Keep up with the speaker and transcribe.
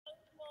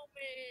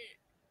me.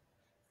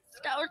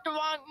 That was the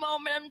wrong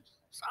moment.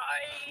 I'm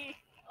sorry.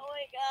 Oh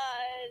my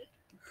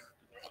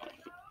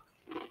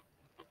god.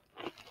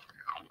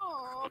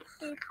 Oh,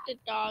 poop the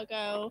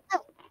doggo.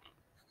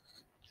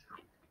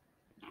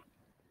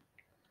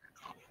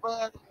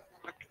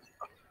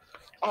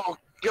 Oh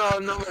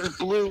god, now there's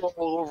blue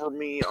all over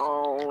me.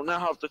 Oh, now I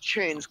have to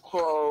change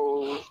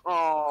clothes.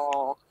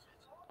 Oh.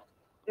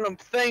 And I'm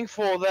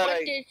thankful that What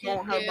I did you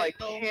don't have my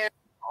do? camera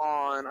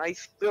on. I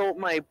spilled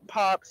my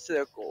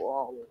popsicle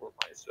all over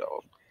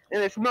myself.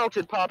 And it's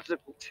melted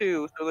popsicle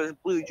too, so there's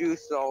blue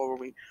juice all over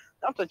me.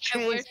 I have to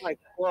change my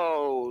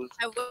clothes.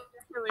 I wish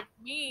it was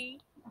me.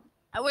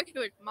 I wish it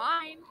was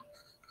mine.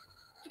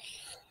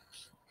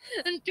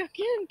 I'm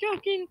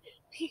joking.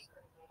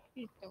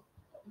 Please don't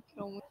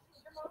kill me.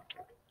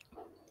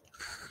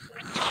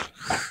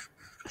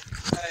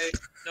 Hey,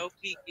 no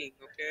peeking,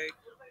 okay?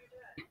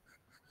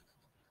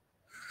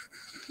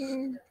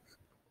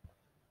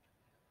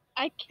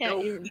 I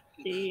can't even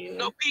see you.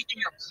 No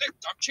peeking, I'm sick.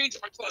 I'm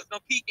changing my clothes. No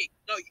peeking.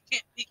 No, you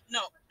can't peek.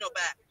 No,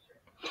 bad.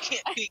 You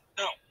can't peek.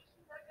 No.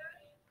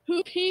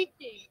 Who's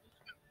peeking?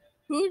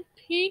 Who's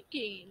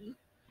peeking?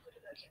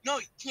 No,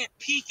 you can't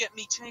peek at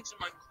me changing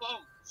my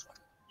clothes.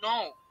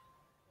 No.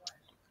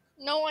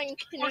 No one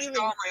can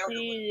even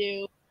see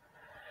you.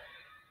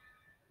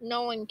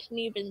 No one can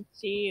even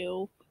see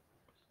you.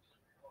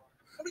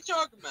 What are you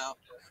talking about?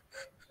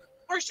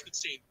 Of course you can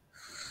see me.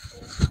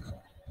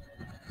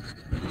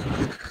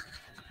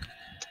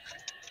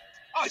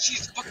 Oh,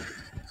 jeez.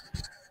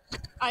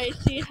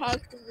 Icy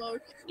has the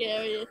most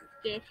scariest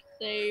gift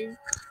saved.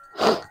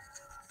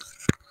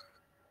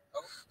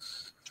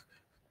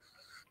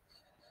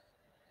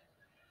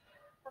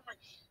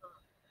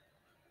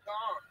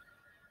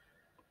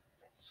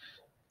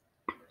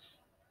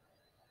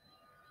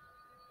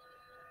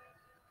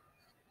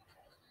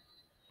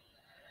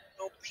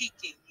 No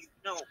peeking, you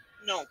no,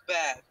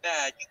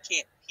 bad, you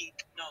can't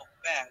peek, no,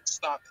 bad,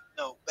 stop it,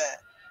 no,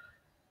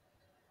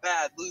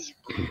 bad, loser,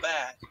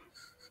 bad.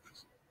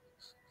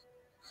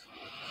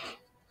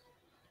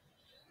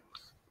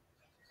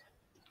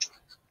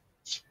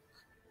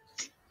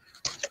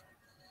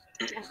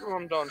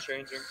 I'm done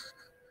changing.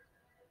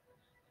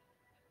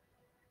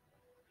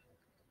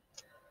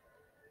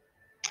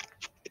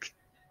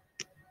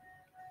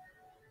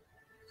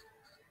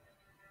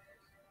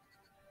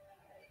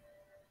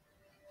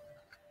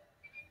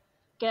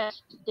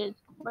 Guess this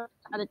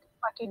had its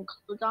fucking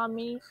clothes on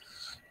me.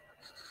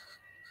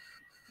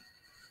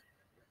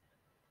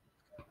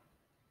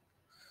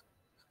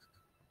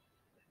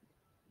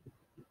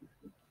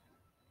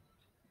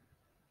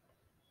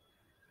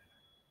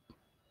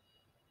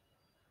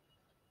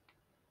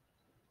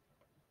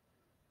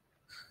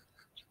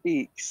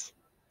 Speaks.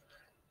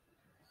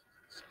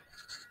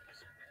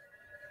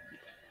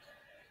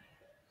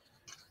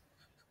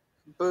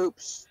 Boop,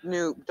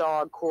 Snoop,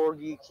 Dog,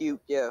 Corgi,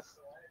 Cute, GIF.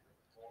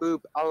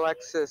 Boop,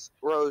 Alexis,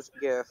 Rose,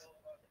 GIF.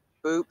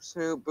 Boop,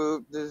 Snoop,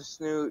 Boop, the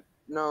Snoot,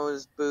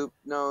 Nose, Boop,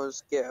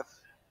 Nose,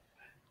 GIF.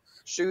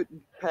 Shoot,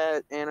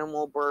 Pet,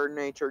 Animal, Bird,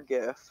 Nature,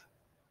 GIF.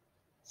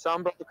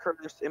 Sombra,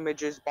 Curse,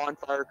 Images,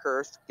 Bonfire,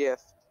 Curse,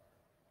 GIF.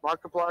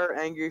 Markiplier,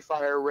 Angry,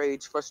 Fire,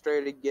 Rage,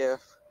 Frustrated,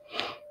 GIF.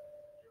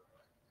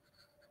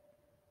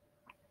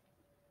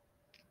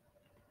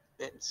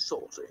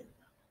 Insulting.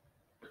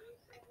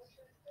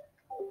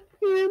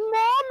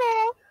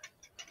 Mama!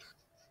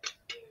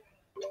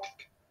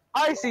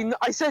 I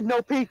said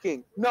no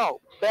peeking.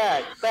 No.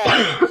 Bad.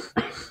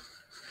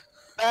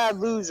 Bad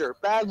loser,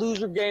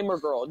 gamer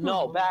girl.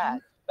 No,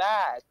 bad.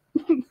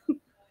 I'm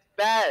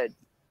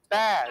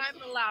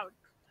allowed.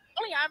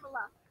 Only I'm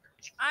allowed.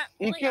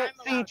 You can't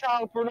see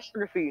child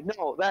pornography.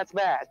 No, that's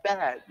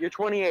bad. You're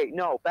 28.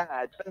 No,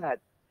 bad.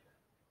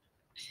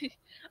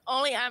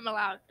 Only I'm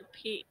allowed to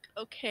peek,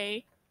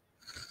 okay?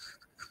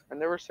 I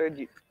never said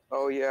you.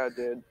 Oh, yeah, I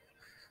did.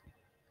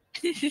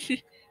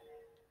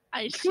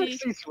 I see.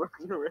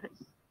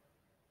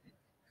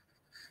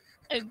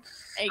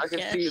 I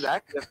can see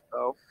that gift,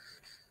 though.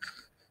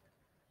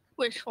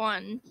 Which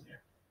one?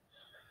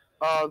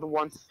 The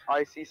one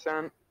Icy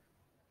sent.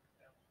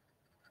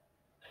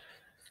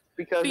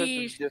 Because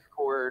it's a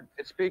Discord.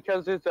 It's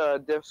because it's a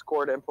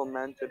Discord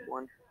implemented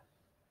one.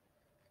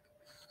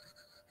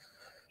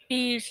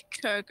 Please,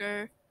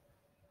 Trigger.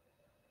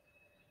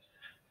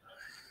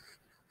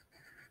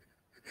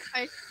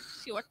 I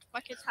see what the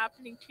fuck is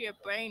happening to your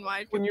brain.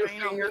 Why is your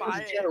brain on fire? When your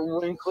fingers get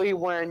wrinkly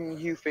when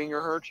you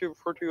finger her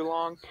for too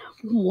long.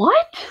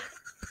 What?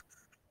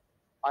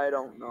 I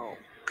don't know.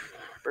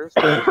 Where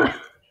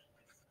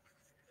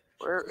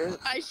is?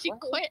 I see.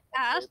 Quit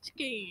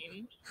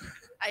asking.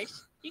 I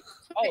see.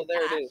 Oh,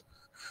 there it is.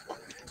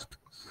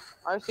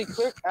 I see.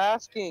 Quit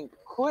asking.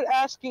 Quit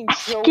asking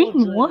children.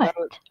 Asking what?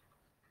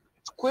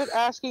 Quit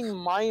asking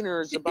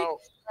minors about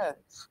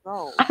pets.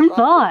 No. I'm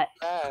not.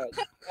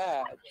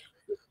 Bad.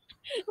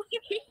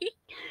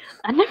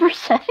 I never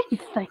said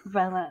anything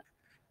about that.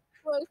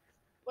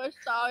 We're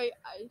sorry,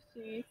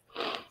 Icy.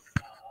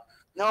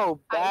 No,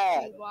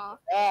 bad. Icy, wow.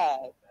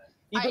 Bad.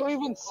 You don't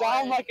even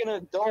sound like an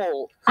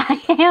adult.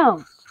 I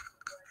am.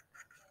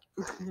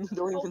 You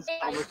don't even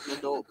sound like an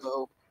adult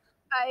though.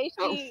 I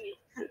see.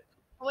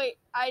 Wait,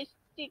 I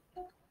see.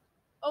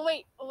 Oh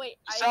wait. You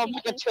sound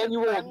like a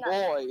 10-year-old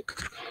boy.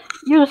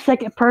 You're the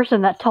second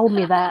person that told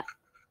me that.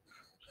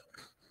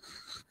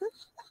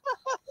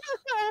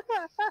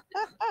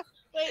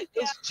 Wait,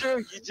 It's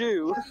true, you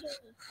do.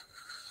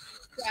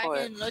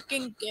 Dragon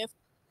looking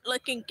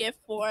gift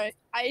for it.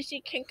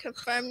 Icy can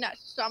confirm that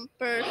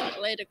Sumper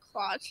laid a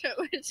closet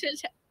with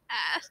his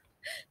ass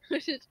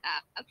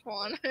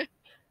on.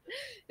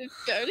 It's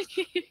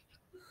dirty.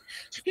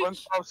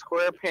 SpongeBob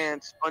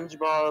SquarePants,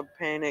 SpongeBob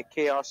Panic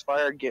Chaos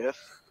Fire GIF.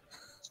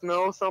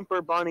 Snow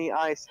Thumper Bunny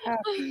Ice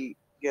Happy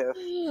GIF.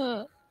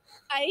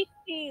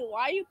 Icy,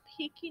 why are you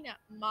peeking at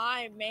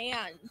my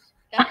man's?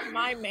 That's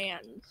my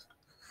man's.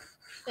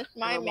 That's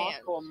my I'm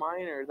man's. also a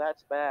minor.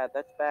 That's bad.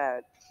 That's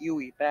bad.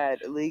 Huey,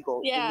 bad.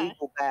 Illegal. Yeah.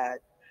 Illegal, bad.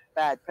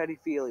 Bad.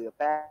 Pedophilia,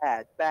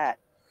 bad. Bad.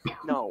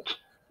 No.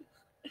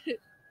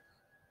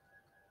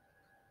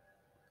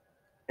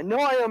 And no,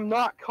 I am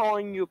not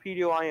calling you a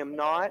pedo. I am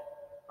not.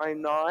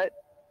 I'm not.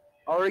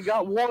 I already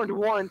got warned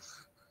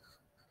once.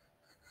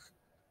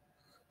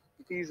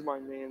 He's my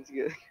man's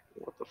good.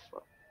 What the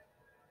fuck?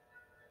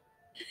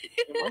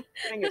 Am I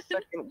getting a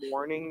second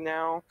warning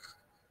now?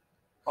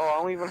 Oh,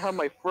 I don't even have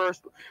my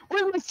first.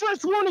 Where did my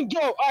first warning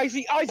go?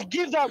 Izzy,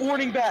 give that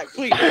warning back,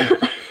 please.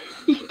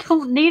 You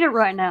don't need it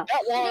right now.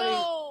 That warning,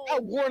 No.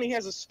 that warning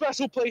has a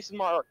special place in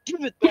my heart.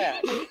 Give it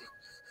back.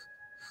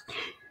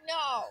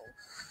 No.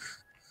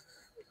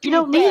 You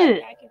don't need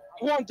it.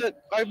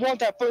 I want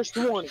that first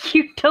warning.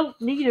 You don't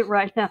need it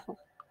right now.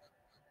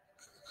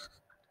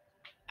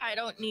 I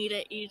don't need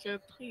it either,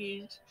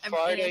 please. I'm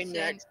Friday innocent.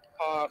 next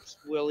Pops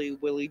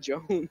Willie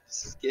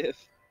Jones GIF.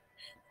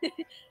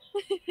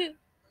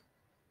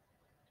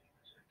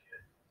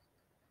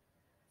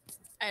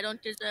 I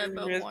don't deserve a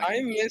warning.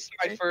 I missed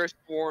my first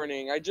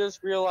warning. I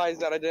just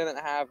realized that I didn't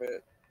have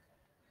it.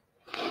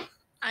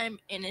 I'm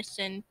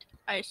innocent.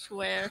 I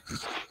swear.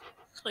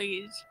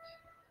 Please.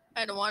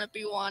 I don't want to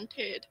be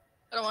wanted.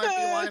 I don't want to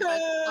be wanted by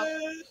the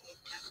public.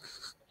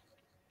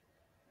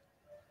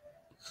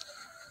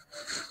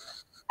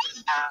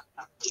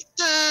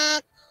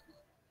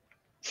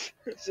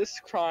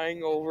 Just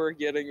crying over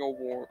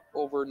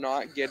over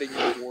not getting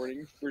a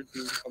warning for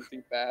doing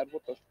something bad.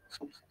 What the?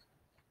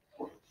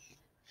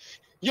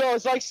 Yo,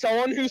 it's like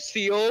someone who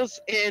steals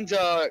and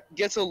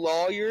gets a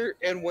lawyer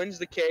and wins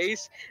the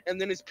case, and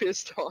then is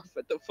pissed off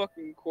at the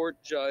fucking court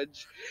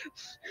judge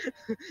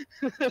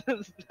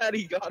that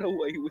he got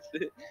away with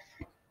it.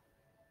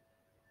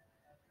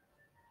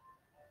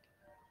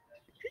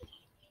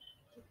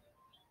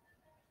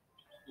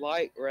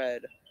 Light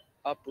red,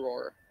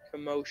 uproar,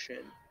 commotion,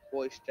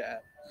 voice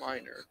chat,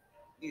 minor,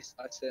 East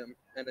him,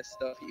 and a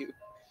stuff you.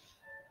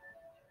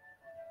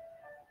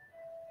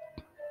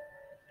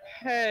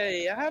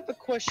 Hey, I have a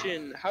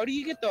question. How do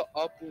you get the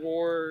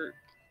uproar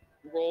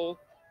roll?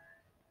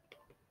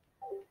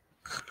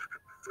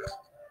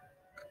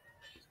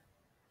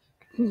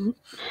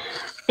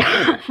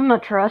 From a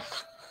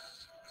trust.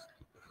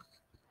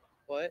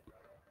 What?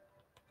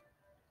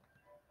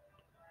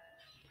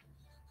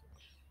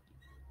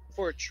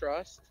 For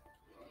trust?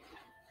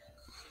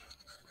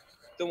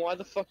 Then why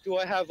the fuck do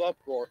I have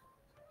uproar?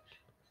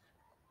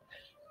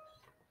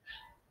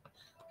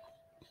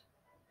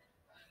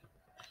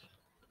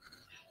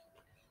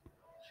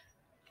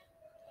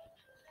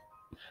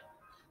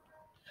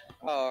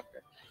 Oh, okay.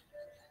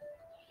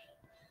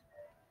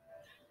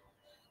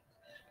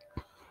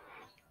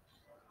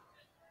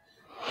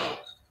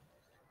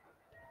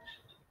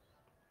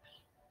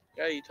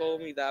 Yeah, you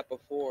told me that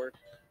before.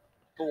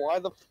 But why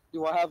the f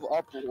do I have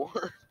uproar?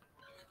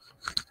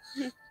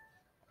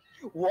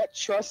 What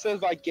trust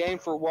have I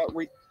gained for what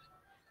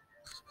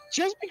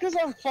Just because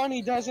I'm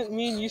funny doesn't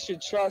mean you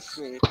should trust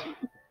me.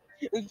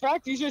 In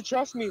fact, you should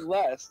trust me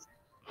less.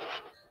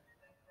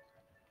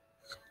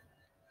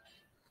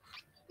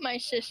 My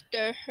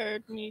sister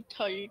heard me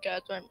tell you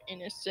guys I'm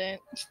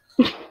innocent.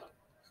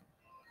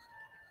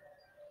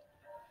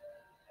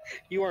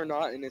 You are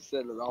not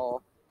innocent at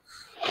all.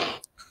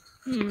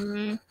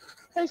 Hmm.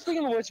 Hey,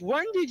 speaking of which,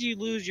 when did you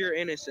lose your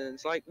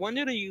innocence? Like, when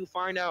did you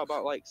find out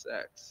about, like,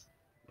 sex?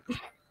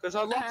 Because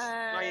I lost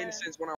my innocence when I